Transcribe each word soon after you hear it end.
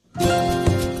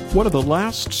One of the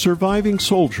last surviving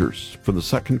soldiers from the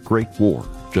Second Great War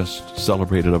just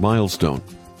celebrated a milestone.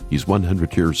 He's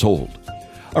 100 years old.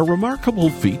 A remarkable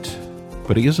feat,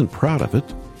 but he isn't proud of it.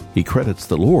 He credits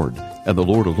the Lord, and the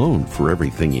Lord alone, for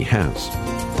everything he has.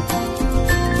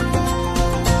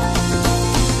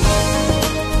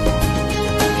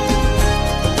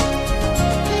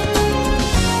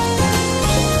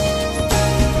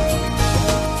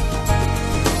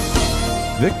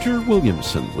 Victor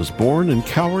Williamson was born in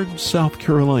Coward, South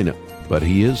Carolina, but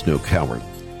he is no coward.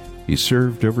 He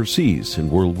served overseas in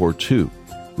World War II,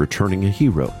 returning a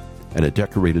hero and a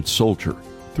decorated soldier,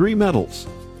 3 medals.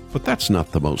 But that's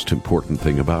not the most important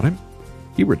thing about him.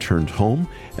 He returned home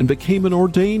and became an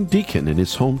ordained deacon in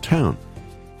his hometown.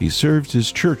 He served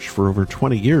his church for over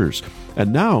 20 years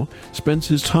and now spends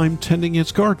his time tending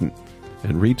his garden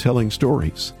and retelling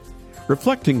stories.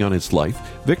 Reflecting on his life,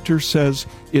 Victor says,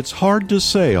 "It's hard to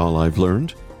say all I've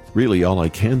learned. Really, all I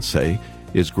can say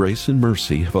is grace and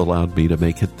mercy have allowed me to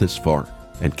make it this far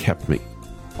and kept me.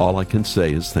 All I can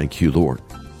say is thank you, Lord."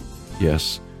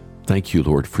 Yes, thank you,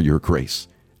 Lord, for your grace,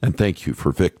 and thank you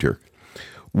for Victor.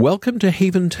 Welcome to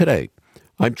Haven Today.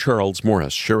 I'm Charles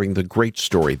Morris, sharing the great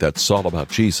story that's all about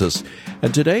Jesus,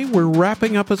 and today we're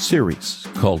wrapping up a series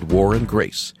called War and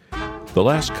Grace. The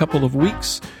last couple of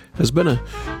weeks has been a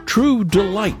true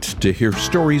delight to hear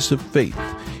stories of faith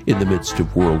in the midst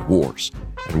of world wars,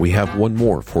 and we have one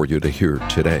more for you to hear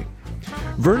today.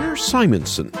 Werner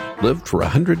Simonson lived for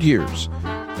 100 years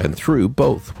and through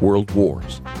both world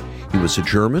wars. He was a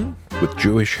German with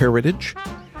Jewish heritage,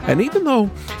 and even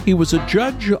though he was a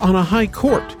judge on a high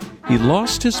court, he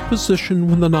lost his position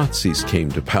when the Nazis came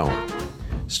to power.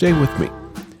 Stay with me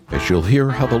as you'll hear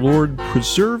how the Lord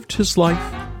preserved his life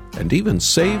and even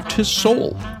saved his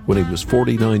soul when he was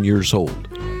 49 years old.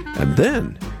 And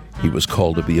then he was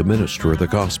called to be a minister of the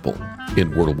gospel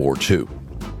in World War II.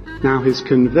 Now, his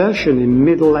conversion in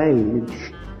middle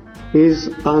age is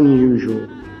unusual.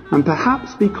 And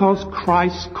perhaps because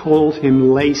Christ called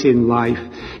him late in life,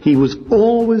 he was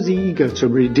always eager to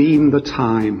redeem the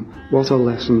time. What a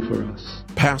lesson for us.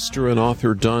 Pastor and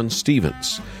author Don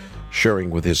Stevens sharing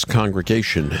with his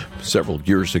congregation several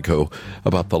years ago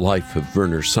about the life of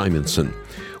Werner Simonson.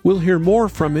 We'll hear more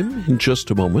from him in just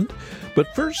a moment,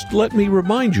 but first let me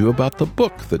remind you about the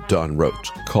book that Don wrote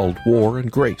called War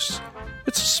and Grace.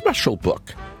 It's a special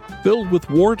book filled with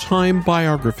wartime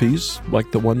biographies like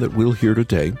the one that we'll hear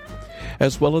today,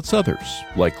 as well as others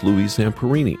like Louis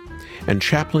Zamperini and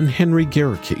Chaplain Henry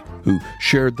Garricky, who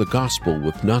shared the gospel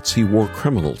with Nazi war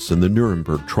criminals in the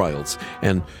Nuremberg trials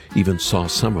and even saw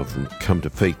some of them come to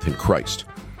faith in Christ.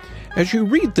 As you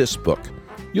read this book,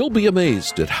 you'll be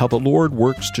amazed at how the Lord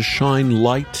works to shine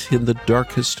light in the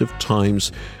darkest of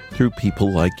times through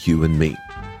people like you and me.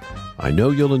 I know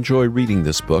you'll enjoy reading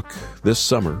this book this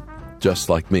summer, just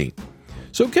like me.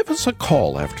 So give us a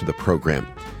call after the program.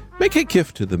 Make a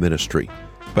gift to the ministry,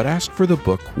 but ask for the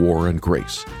book War and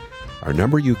Grace. Our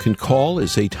number you can call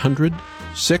is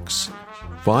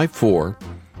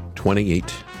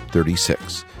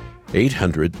 800-654-2836,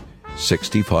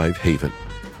 800-65-HAVEN.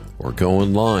 Or go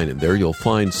online, and there you'll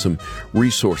find some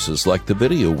resources like the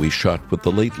video we shot with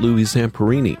the late Louis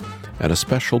Zamperini and a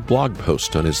special blog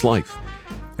post on his life.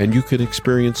 And you can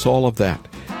experience all of that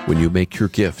when you make your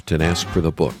gift and ask for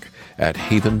the book at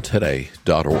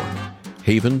haventoday.org.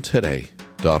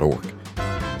 haventoday.org.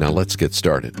 Now let's get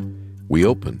started. We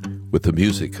open with the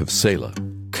music of Selah.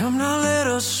 Come now, let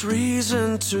us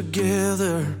reason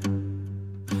together.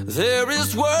 There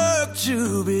is work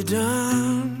to be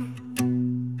done.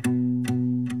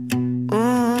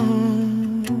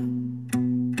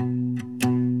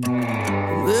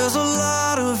 There's a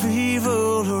lot of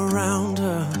evil around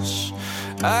us.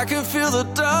 I can feel the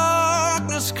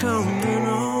darkness coming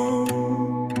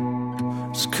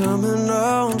on. It's coming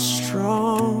on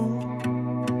strong.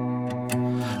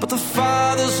 But the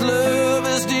Father's love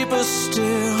is deeper still,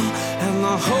 and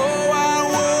the whole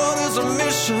wide world is a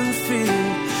mission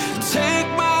field. Take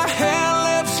my hand,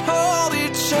 let's hold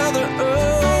each other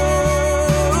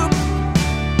up.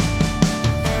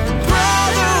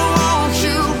 Brother, won't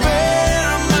you bear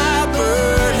my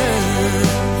burden?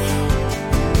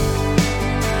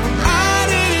 I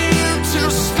need you to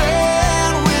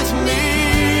stand with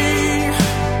me.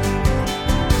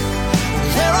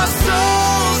 There are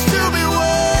souls to be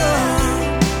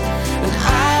won, and I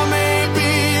may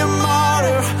be a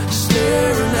martyr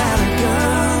staring at a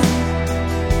gun,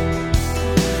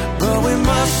 but we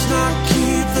must not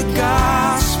keep the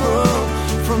gospel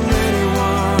from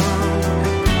anyone.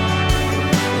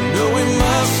 No, we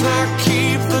must not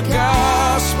keep the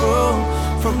gospel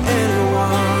from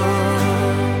anyone.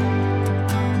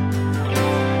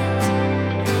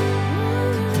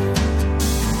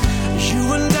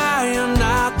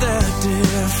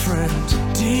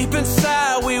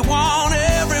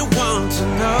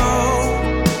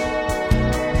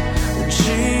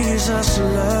 Jesus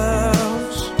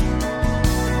loves.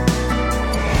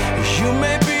 You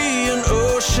may be an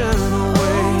ocean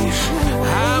away,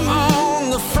 I'm on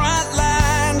the front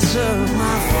lines of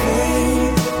my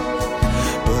faith,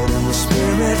 but in the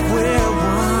Spirit we're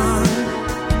one.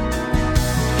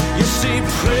 You see,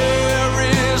 prayer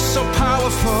is so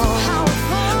powerful,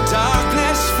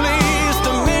 darkness flees,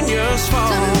 dominions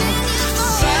fall.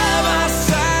 Side by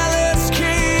side, let's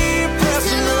keep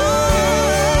pressing on.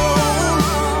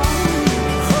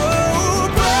 Oh,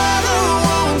 brother,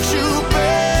 won't you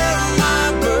bear my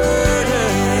burden?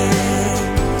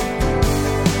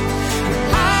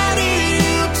 I need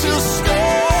you to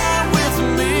stand with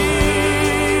me.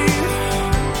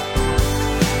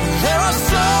 There are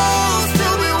souls to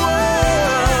be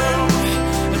won,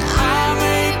 and I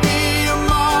may be a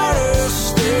martyr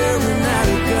staring at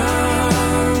a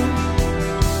gun,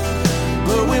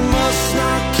 but we must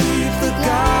not keep the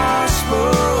gospel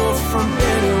from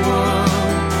anyone.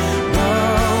 No,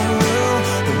 no,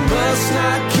 we must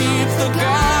not keep the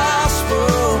gospel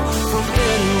from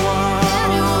anyone.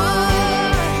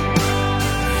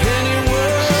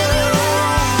 Anyone.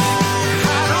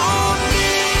 I don't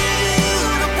need you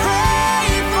to pray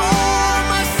for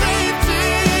my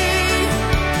safety,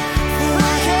 for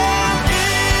I am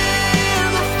in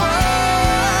the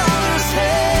Father's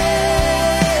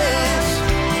hands.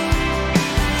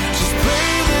 Just pray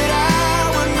that I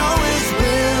would know His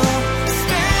will,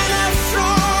 stand up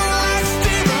strong like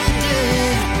Stephen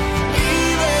did,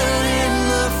 even in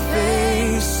the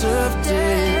face of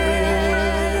death.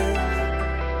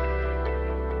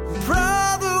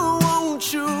 Brother, won't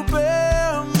you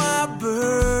bear my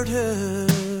burden?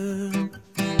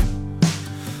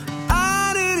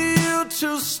 I need you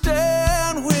to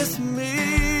stand with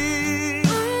me.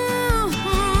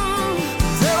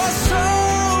 There are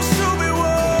souls to be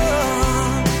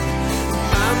won.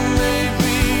 I may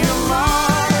be a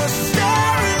martyr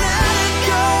staring at a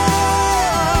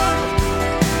gun,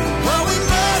 but we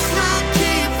must not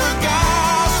keep the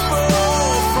gospel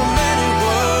from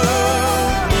anyone.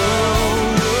 No,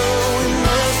 no, we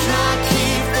must not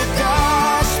keep the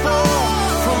gospel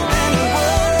from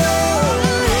anyone.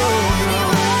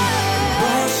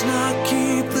 Must not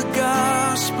keep the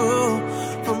gospel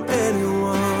from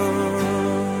anyone.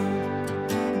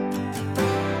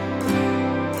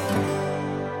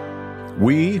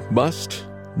 We Must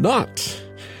Not.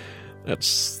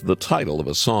 That's the title of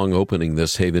a song opening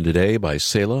this Haven today by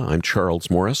Selah. I'm Charles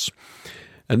Morris.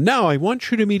 And now I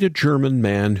want you to meet a German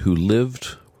man who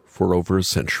lived for over a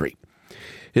century.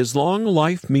 His long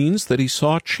life means that he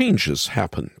saw changes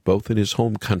happen, both in his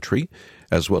home country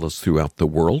as well as throughout the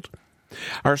world.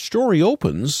 Our story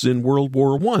opens in World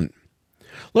War I.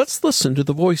 Let's listen to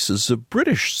the voices of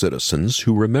British citizens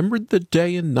who remembered the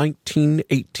day in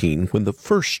 1918 when the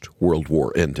First World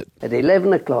War ended. At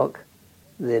 11 o'clock,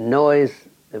 the noise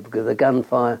of the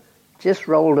gunfire just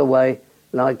rolled away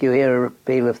like you hear a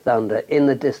peal of thunder in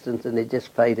the distance, and it just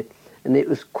faded, and it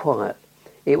was quiet.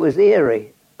 It was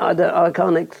eerie. I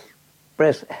can't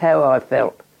express how I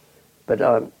felt, but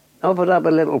I offered up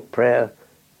a little prayer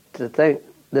to thank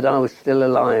that I was still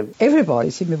alive. Everybody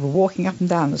seemed to be walking up and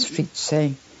down the street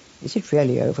saying, "Is it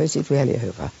really over? Is it really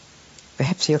over?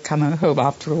 Perhaps he'll come home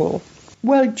after all."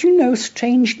 Well, do you know,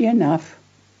 strangely enough,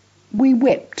 we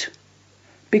wept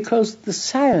because the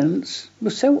silence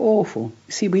was so awful.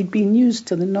 See, we'd been used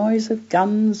to the noise of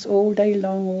guns all day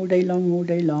long, all day long, all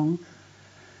day long.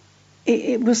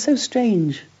 It was so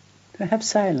strange to have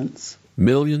silence.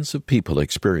 Millions of people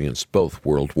experienced both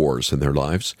world wars in their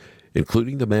lives,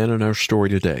 including the man in our story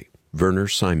today, Werner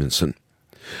Simonson.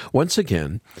 Once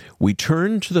again, we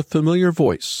turn to the familiar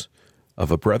voice of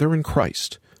a brother in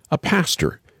Christ, a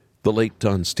pastor, the late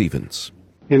Don Stevens.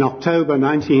 In October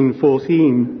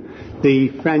 1914, the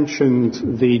French and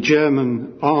the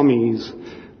German armies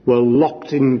were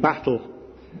locked in battle.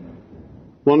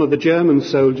 One of the German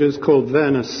soldiers, called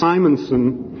Werner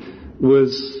Simonson,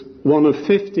 was one of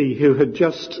 50 who had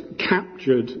just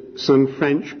captured some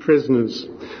French prisoners.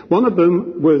 One of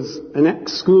them was an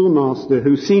ex-schoolmaster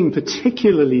who seemed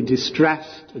particularly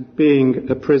distressed at being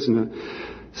a prisoner.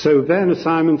 So Werner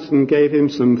Simonson gave him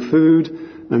some food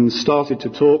and started to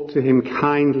talk to him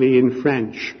kindly in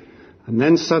French. And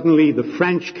then suddenly the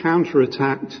French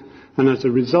counterattacked, and as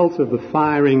a result of the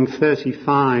firing,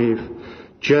 35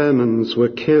 Germans were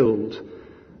killed,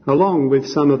 along with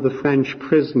some of the French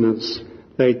prisoners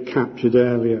they'd captured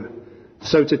earlier.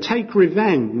 So to take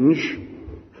revenge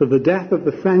for the death of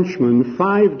the Frenchman,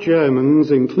 5 Germans,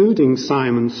 including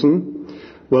Simonson,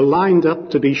 were lined up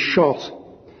to be shot.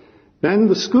 Then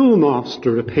the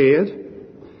schoolmaster appeared,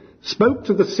 spoke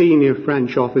to the senior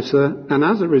French officer, and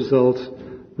as a result,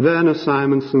 Werner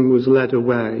Simonson was led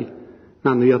away,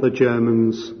 and the other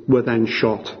Germans were then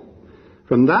shot.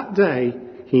 From that day,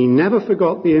 he never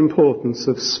forgot the importance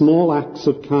of small acts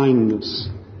of kindness.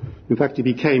 In fact, he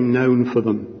became known for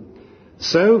them.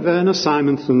 So Werner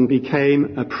Simonson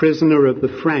became a prisoner of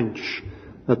the French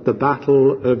at the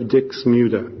Battle of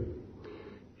Dixmude.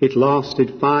 It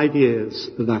lasted 5 years,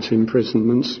 that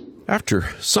imprisonment. After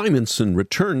Simonson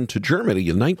returned to Germany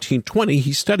in 1920,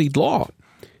 he studied law.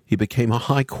 He became a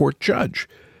high court judge,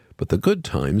 but the good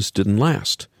times didn't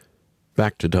last.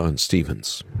 Back to Don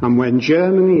Stevens. And when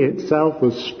Germany itself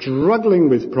was struggling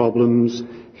with problems,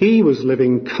 he was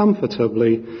living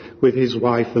comfortably with his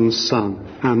wife and son.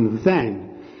 And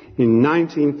then, in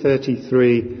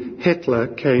 1933, Hitler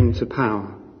came to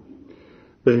power.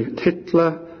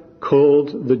 Hitler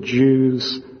called the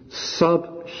Jews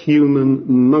subhuman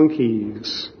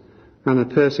monkeys, and a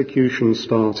persecution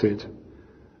started.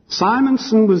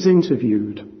 Simonson was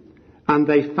interviewed, and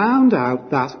they found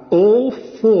out that all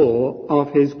 4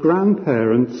 of his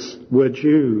grandparents were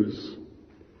Jews.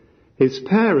 His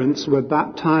parents were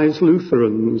baptized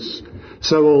Lutherans,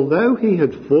 so although he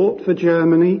had fought for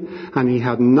Germany and he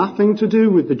had nothing to do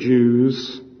with the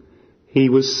Jews, he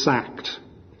was sacked.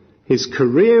 His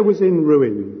career was in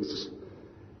ruins.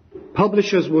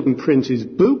 Publishers wouldn't print his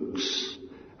books,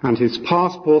 and his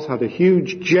passport had a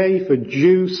huge J for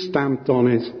Jew stamped on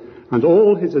it, and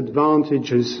all his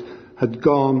advantages had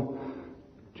gone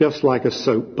just like a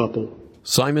soap bubble.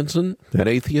 Simonson, an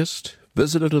atheist,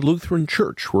 visited a Lutheran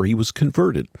church where he was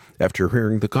converted after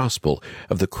hearing the gospel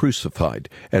of the crucified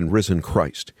and risen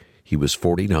Christ. He was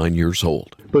 49 years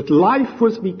old. But life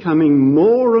was becoming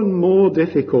more and more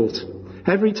difficult.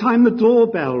 Every time the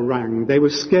doorbell rang, they were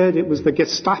scared it was the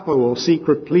Gestapo or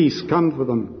secret police come for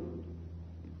them.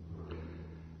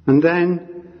 And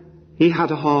then he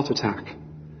had a heart attack,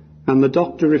 and the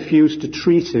doctor refused to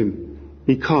treat him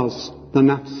because the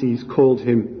Nazis called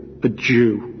him a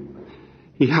Jew.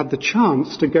 He had the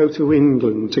chance to go to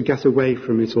England to get away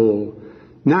from it all.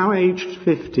 Now aged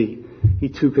 50, he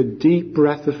took a deep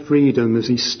breath of freedom as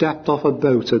he stepped off a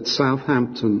boat at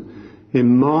Southampton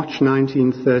in March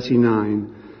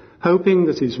 1939, hoping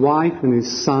that his wife and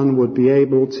his son would be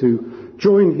able to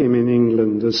join him in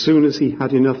England as soon as he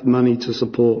had enough money to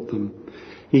support them.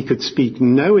 He could speak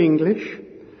no English,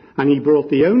 and he brought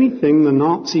the only thing the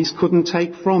Nazis couldn't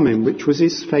take from him, which was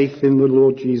his faith in the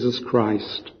Lord Jesus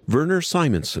Christ. Werner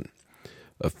Simonson,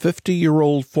 a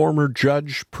 50-year-old former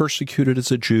judge persecuted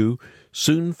as a Jew,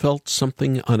 soon felt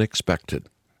something unexpected.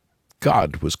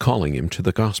 God was calling him to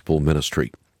the gospel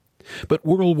ministry. But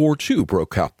World War II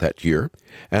broke out that year,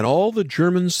 and all the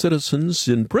German citizens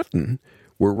in Britain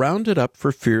were rounded up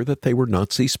for fear that they were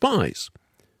Nazi spies.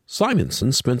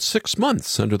 Simonson spent 6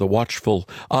 months under the watchful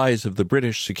eyes of the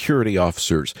British security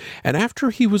officers, and after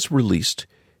he was released,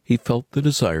 he felt the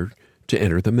desire to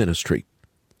enter the ministry.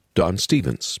 Don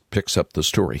Stevens picks up the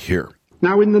story here.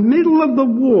 Now, in the middle of the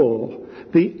war,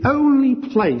 the only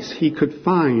place he could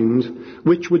find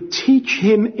which would teach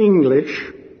him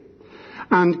English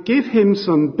and give him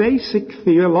some basic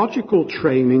theological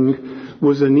training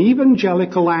was an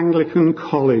evangelical Anglican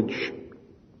college.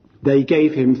 They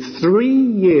gave him 3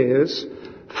 years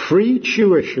free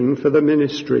tuition for the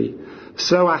ministry.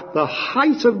 So at the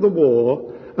height of the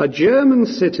war, a German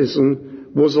citizen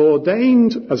was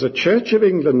ordained as a Church of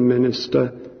England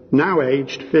minister, now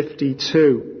aged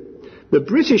 52. The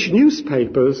British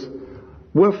newspapers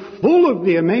were full of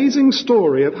the amazing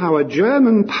story of how a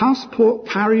German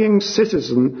passport-carrying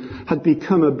citizen had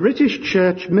become a British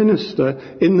church minister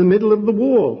in the middle of the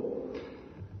war.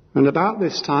 And about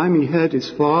this time he heard his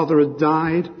father had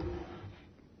died,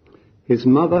 his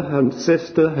mother and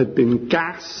sister had been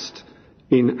gassed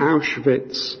in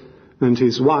Auschwitz, and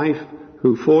his wife,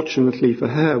 who fortunately for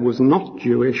her was not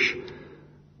Jewish,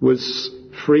 was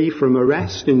free from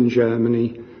arrest in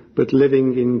Germany, but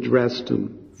living in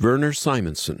Dresden. Werner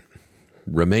Simonson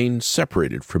remained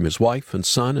separated from his wife and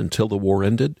son until the war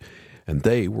ended, and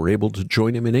they were able to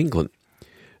join him in England.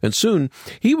 And soon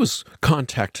he was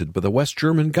contacted by the West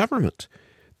German government.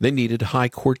 They needed high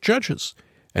court judges,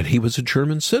 and he was a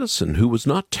German citizen who was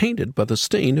not tainted by the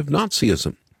stain of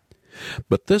Nazism.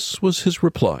 But this was his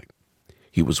reply.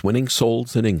 He was winning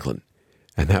souls in England,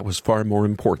 and that was far more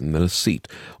important than a seat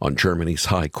on Germany's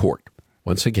high court.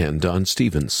 Once again, Don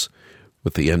Stevens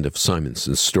with the end of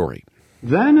Simonson's story.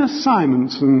 Werner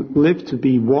Simonson lived to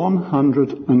be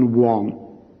 101,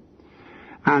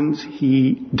 and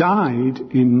he died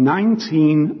in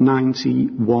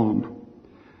 1991.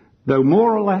 Though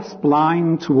more or less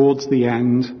blind towards the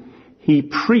end, he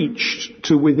preached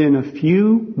to within a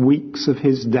few weeks of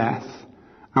his death.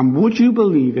 And would you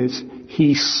believe it,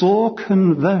 he saw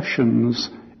conversions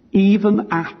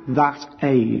even at that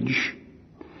age.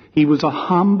 He was a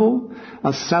humble,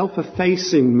 a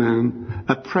self-effacing man,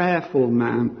 a prayerful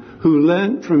man who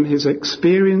learnt from his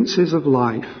experiences of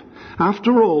life.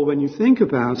 After all, when you think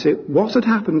about it, what had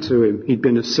happened to him? He'd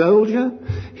been a soldier,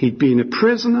 he'd been a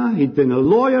prisoner, he'd been a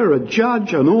lawyer, a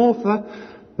judge, an author,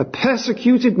 a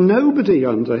persecuted nobody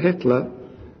under Hitler,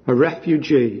 a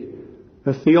refugee,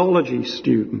 a theology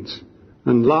student,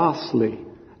 and lastly,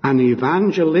 an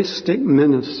evangelistic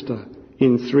minister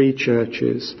in 3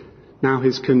 churches. Now,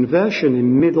 his conversion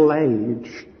in middle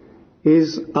age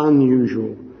is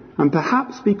unusual. And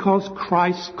perhaps because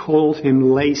Christ called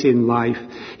him late in life,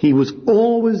 he was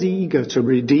always eager to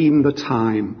redeem the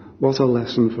time. What a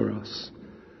lesson for us.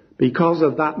 Because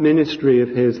of that ministry of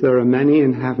his, there are many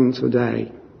in heaven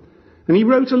today. And he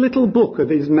wrote a little book of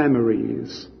his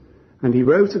memories. And he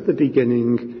wrote at the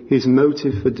beginning his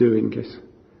motive for doing it.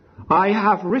 I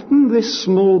have written this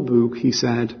small book, he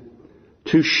said,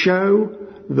 to show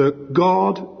that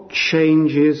God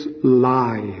changes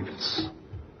lives.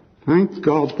 Thank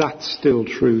God that's still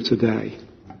true today.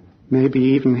 Maybe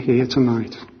even here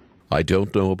tonight. I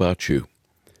don't know about you,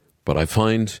 but I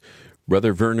find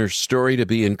Brother Werner's story to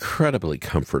be incredibly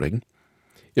comforting.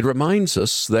 It reminds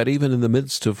us that even in the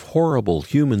midst of horrible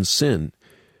human sin,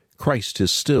 Christ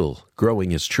is still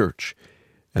growing his church,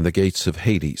 and the gates of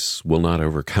Hades will not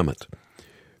overcome it.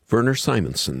 Werner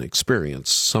Simonson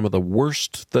experienced some of the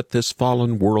worst that this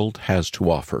fallen world has to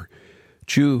offer: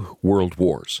 2 world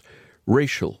wars,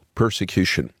 racial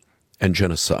persecution, and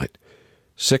genocide.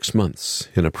 6 months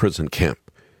in a prison camp.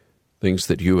 Things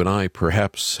that you and I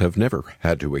perhaps have never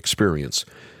had to experience.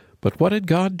 But what did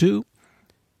God do?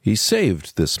 He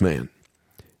saved this man.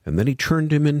 And then he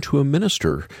turned him into a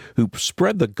minister who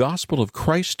spread the gospel of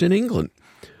Christ in England,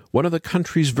 one of the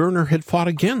countries Werner had fought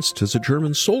against as a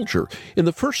German soldier in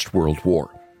the First World War.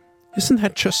 Isn't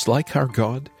that just like our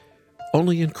God?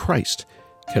 Only in Christ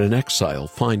can an exile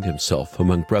find himself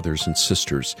among brothers and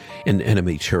sisters in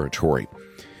enemy territory.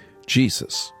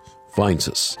 Jesus finds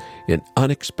us in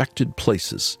unexpected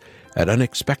places at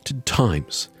unexpected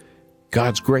times.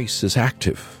 God's grace is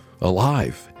active,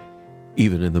 alive,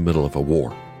 even in the middle of a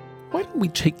war. Why don't we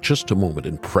take just a moment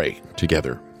and pray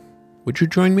together? Would you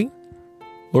join me?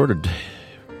 Lord,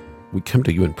 we come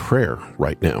to you in prayer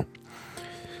right now.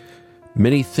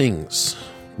 Many things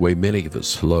weigh many of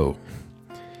us low,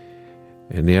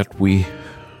 and yet we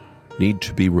need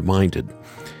to be reminded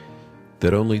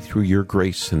that only through your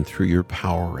grace and through your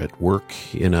power at work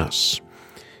in us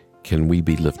can we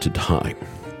be lifted high.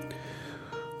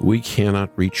 We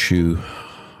cannot reach you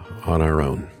on our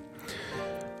own.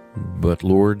 But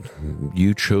Lord,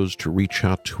 you chose to reach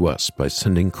out to us by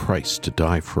sending Christ to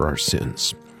die for our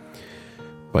sins.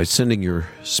 By sending your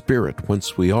Spirit,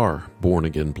 once we are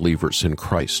born-again believers in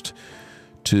Christ,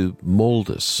 to mold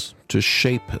us, to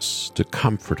shape us, to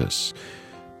comfort us,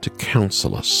 to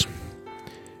counsel us,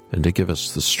 and to give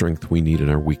us the strength we need in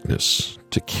our weakness,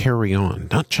 to carry on,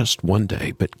 not just one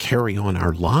day, but carry on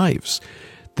our lives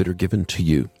that are given to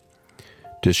you,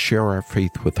 to share our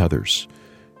faith with others.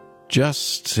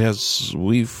 Just as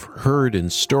we've heard in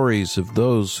stories of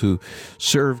those who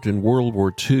served in World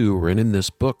War II, and in this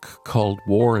book called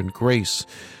War and Grace,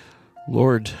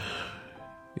 Lord,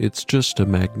 it's just a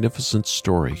magnificent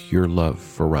story, your love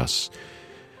for us,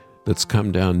 that's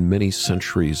come down many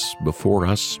centuries before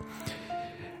us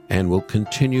and will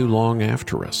continue long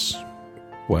after us,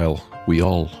 while we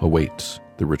all await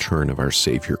the return of our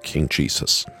Savior, King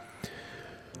Jesus.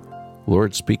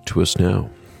 Lord, speak to us now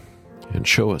and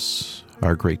show us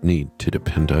our great need to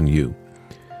depend on you.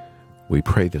 We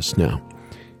pray this now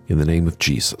in the name of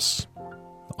Jesus.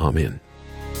 Amen.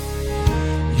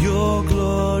 Your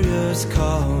glorious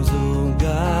cause, O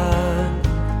God,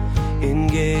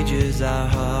 engages our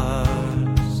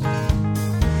hearts.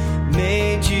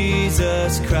 May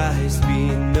Jesus Christ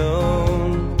be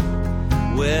known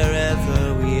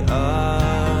wherever we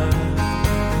are.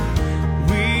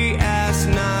 We ask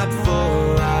not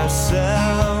for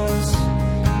ourselves,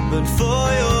 but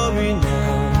for your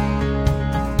renown.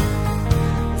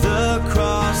 The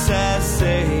cross has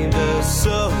saved us,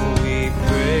 so we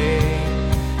pray,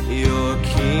 your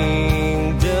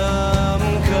kingdom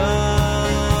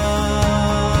come.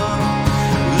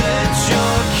 Let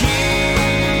your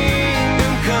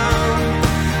kingdom come,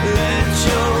 let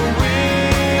your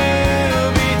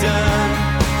will be done,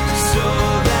 so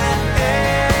that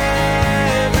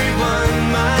everyone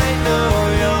might know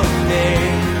your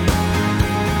name.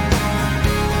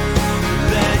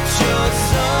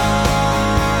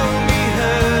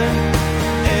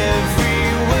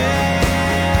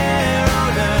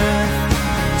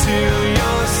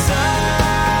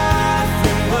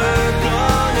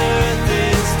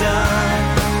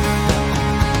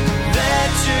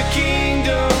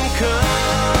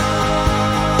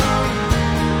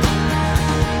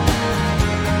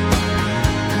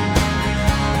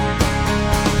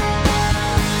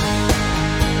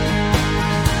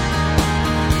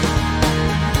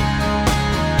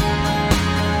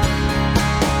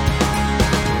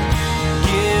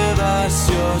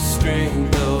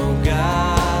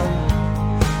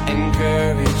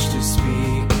 language to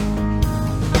speak.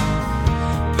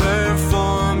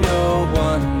 Perform your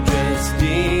wondrous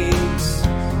deeds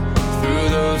through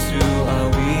those who are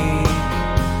weak.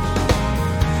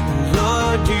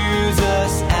 Lord, use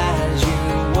us as you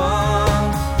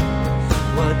want,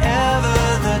 whatever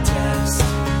the test.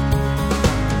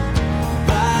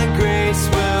 By grace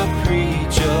we'll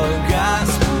preach your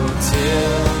gospel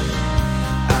till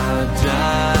our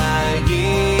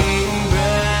dying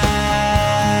breath.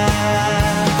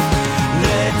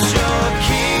 Let your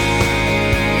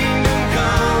kingdom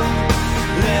come,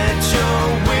 let your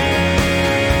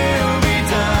will be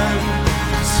done,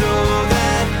 so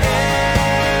that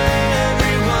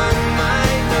everyone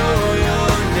might know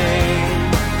your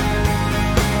name.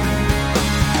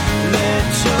 Let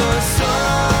your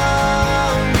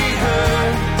song be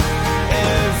heard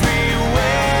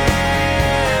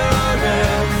everywhere on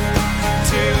earth,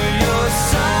 till your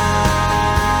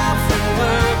sovereign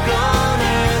work on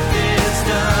earth is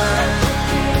done.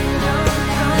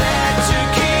 Let your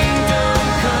kingdom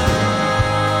come.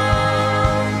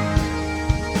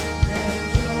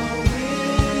 Let your will be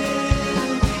done,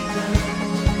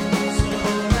 so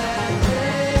that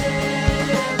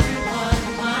everyone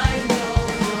might know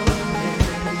your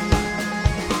name.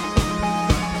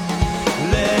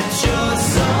 Let your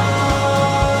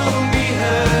song be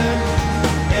heard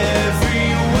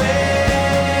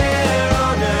everywhere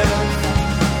on earth,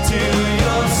 till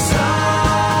your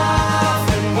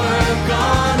sovereign work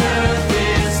on earth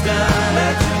is done.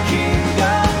 Let your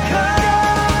kingdom come.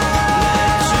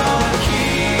 Let your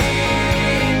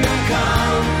kingdom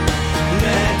come.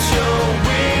 Let your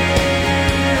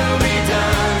will be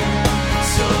done,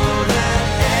 so that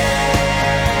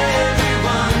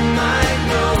everyone might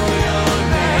know your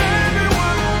name.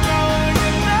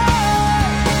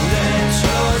 Let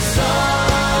your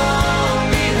song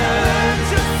be heard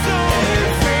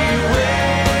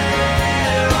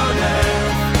everywhere on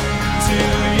earth,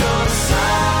 till your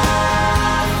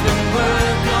sovereign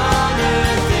work on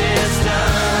earth is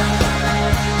done.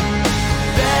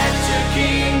 Let your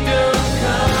kingdom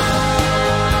come.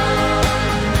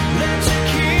 Let your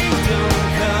kingdom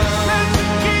come. Let your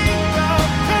kingdom come.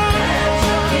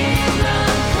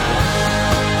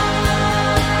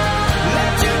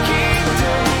 Let your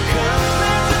kingdom come. Let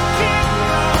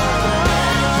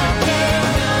your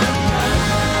kingdom come.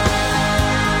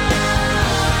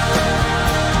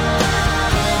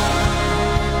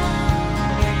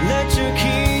 Let your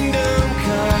kingdom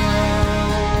come.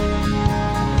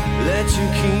 Let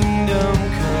your kingdom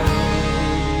come.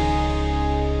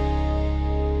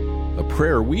 A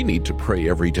prayer we need to pray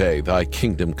every day, Thy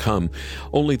Kingdom Come.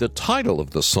 Only the title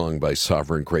of the song by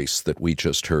Sovereign Grace that we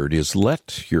just heard is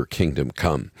Let Your Kingdom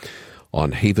Come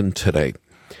on Haven Today,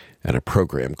 and a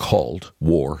program called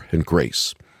War and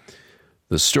Grace.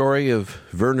 The story of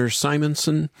Werner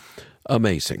Simonson,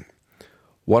 amazing.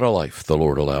 What a life the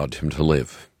Lord allowed him to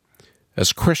live.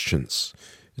 As Christians,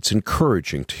 it's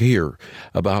encouraging to hear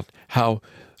about how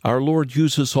our Lord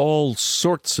uses all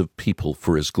sorts of people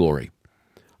for His glory.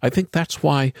 I think that's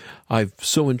why I've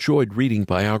so enjoyed reading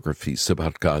biographies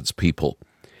about God's people.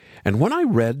 And when I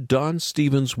read Don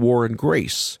Stevens' War and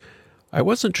Grace, I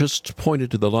wasn't just pointed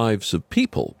to the lives of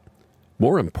people.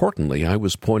 More importantly, I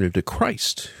was pointed to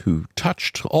Christ, who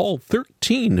touched all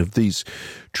 13 of these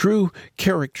true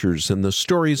characters and the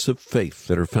stories of faith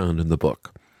that are found in the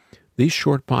book. These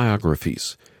short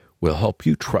biographies will help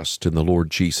you trust in the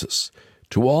Lord Jesus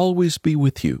to always be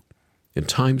with you in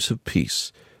times of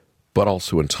peace, but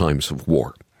also in times of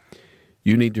war.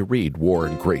 You need to read War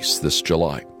and Grace this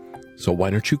July. So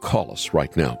why don't you call us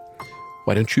right now?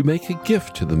 Why don't you make a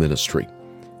gift to the ministry?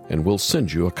 And we'll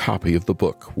send you a copy of the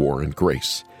book, War and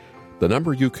Grace. The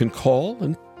number you can call,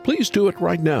 and please do it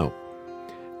right now,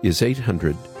 is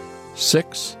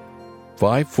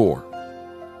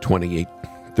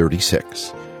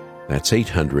 800-654-2836. That's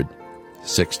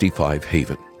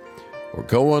 800-65-HAVEN. Or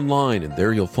go online, and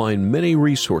there you'll find many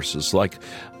resources, like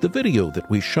the video that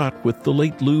we shot with the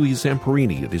late Louis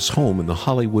Zamperini at his home in the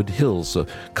Hollywood Hills a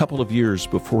couple of years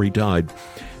before he died,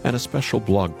 and a special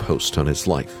blog post on his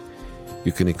life.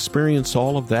 You can experience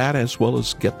all of that as well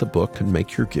as get the book and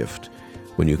make your gift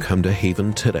when you come to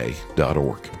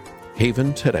haventoday.org.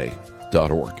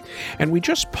 haventoday.org. And we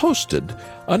just posted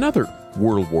another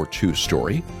World War II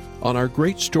story on our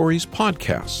Great Stories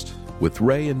podcast with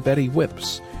Ray and Betty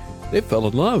Whips. They fell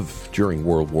in love during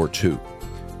World War II,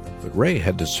 but Ray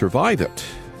had to survive it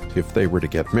if they were to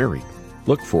get married.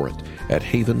 Look for it at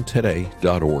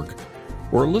haventoday.org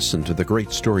or listen to the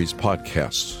Great Stories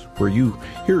podcast where you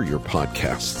hear your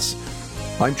podcasts.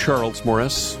 I'm Charles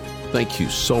Morris. Thank you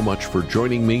so much for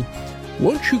joining me.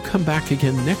 Won't you come back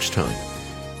again next time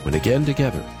when again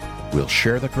together we'll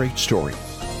share the great story.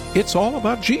 It's all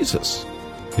about Jesus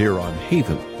here on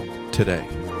Haven Today.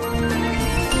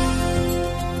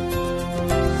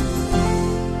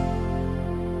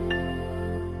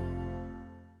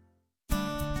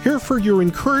 Here for your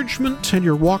encouragement and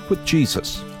your walk with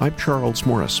Jesus. I'm Charles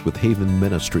Morris with Haven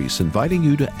Ministries, inviting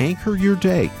you to anchor your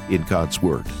day in God's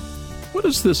Word. What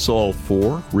is this all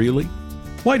for, really?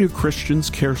 Why do Christians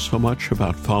care so much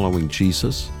about following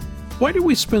Jesus? Why do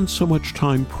we spend so much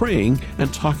time praying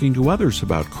and talking to others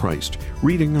about Christ,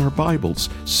 reading our Bibles,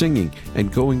 singing,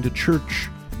 and going to church?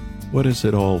 What is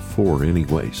it all for,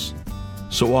 anyways?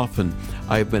 So often,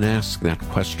 I have been asked that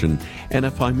question, and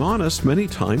if I'm honest, many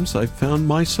times I've found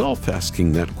myself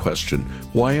asking that question.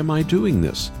 Why am I doing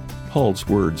this? Paul's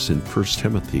words in 1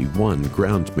 Timothy 1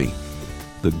 ground me.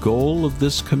 The goal of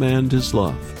this command is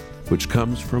love, which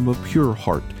comes from a pure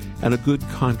heart and a good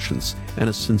conscience and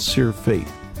a sincere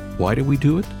faith. Why do we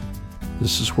do it?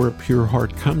 This is where a pure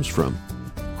heart comes from.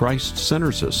 Christ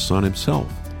centers us on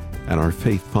himself, and our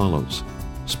faith follows.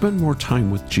 Spend more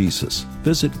time with Jesus.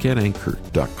 Visit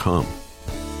getanchored.com.